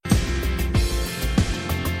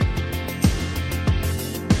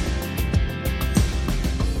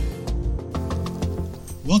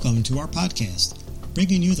Welcome to our podcast,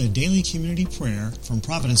 bringing you the daily community prayer from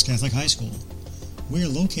Providence Catholic High School. We are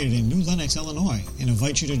located in New Lenox, Illinois, and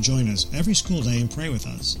invite you to join us every school day and pray with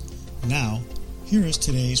us. Now, here is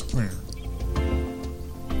today's prayer.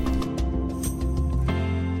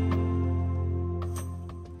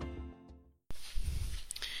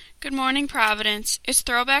 Good morning, Providence. It's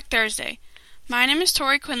Throwback Thursday. My name is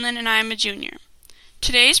Tori Quinlan, and I am a junior.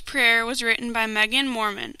 Today's prayer was written by Megan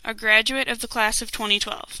Mormon, a graduate of the class of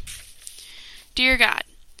 2012. Dear God,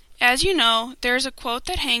 as you know, there is a quote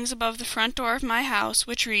that hangs above the front door of my house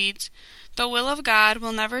which reads, "The will of God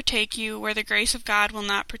will never take you where the grace of God will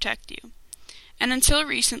not protect you." And until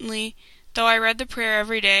recently, though I read the prayer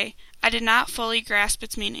every day, I did not fully grasp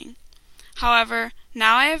its meaning. However,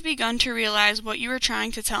 now I have begun to realize what you are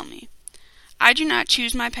trying to tell me. I do not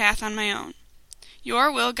choose my path on my own.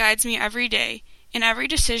 Your will guides me every day, in every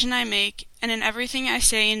decision I make, and in everything I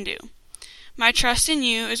say and do. My trust in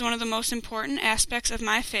you is one of the most important aspects of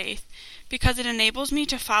my faith because it enables me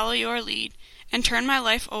to follow your lead and turn my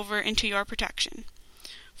life over into your protection.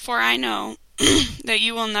 For I know that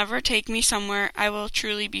you will never take me somewhere I will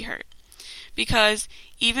truly be hurt. Because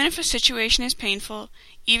even if a situation is painful,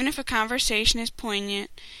 even if a conversation is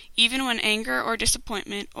poignant, even when anger or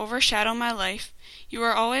disappointment overshadow my life, you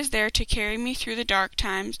are always there to carry me through the dark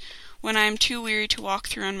times when I am too weary to walk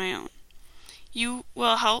through on my own. You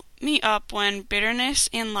will help me up when bitterness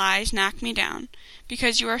and lies knock me down,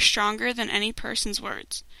 because you are stronger than any person's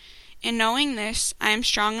words. In knowing this, I am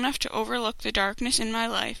strong enough to overlook the darkness in my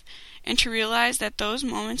life and to realize that those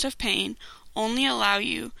moments of pain only allow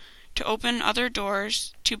you to open other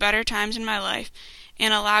doors to better times in my life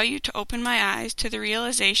and allow you to open my eyes to the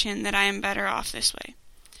realization that I am better off this way.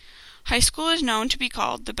 High school is known to be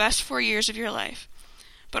called the best 4 years of your life,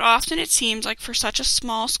 but often it seems like for such a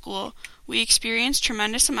small school, we experience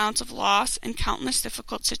tremendous amounts of loss and countless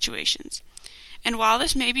difficult situations. And while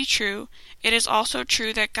this may be true, it is also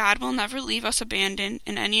true that God will never leave us abandoned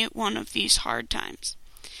in any one of these hard times.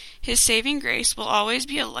 His saving grace will always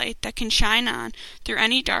be a light that can shine on through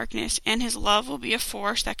any darkness, and His love will be a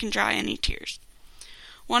force that can dry any tears.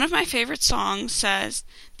 One of my favorite songs says,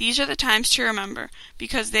 "These are the times to remember,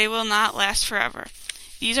 because they will not last forever.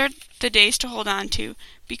 These are the days to hold on to,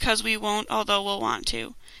 because we won't, although we'll want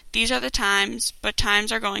to. These are the times, but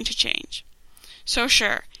times are going to change." So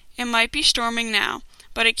sure, it might be storming now,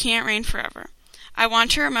 but it can't rain forever. I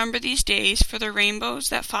want to remember these days for the rainbows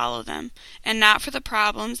that follow them, and not for the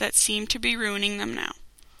problems that seem to be ruining them now.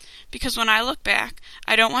 Because when I look back,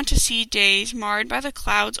 I don't want to see days marred by the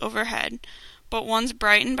clouds overhead, but ones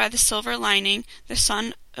brightened by the silver lining the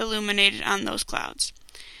sun illuminated on those clouds.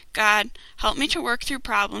 God, help me to work through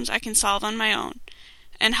problems I can solve on my own,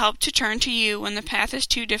 and help to turn to you when the path is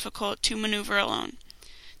too difficult to maneuver alone.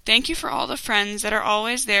 Thank you for all the friends that are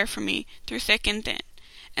always there for me through thick and thin.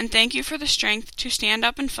 And thank you for the strength to stand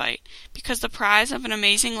up and fight, because the prize of an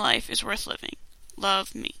amazing life is worth living.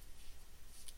 Love, me.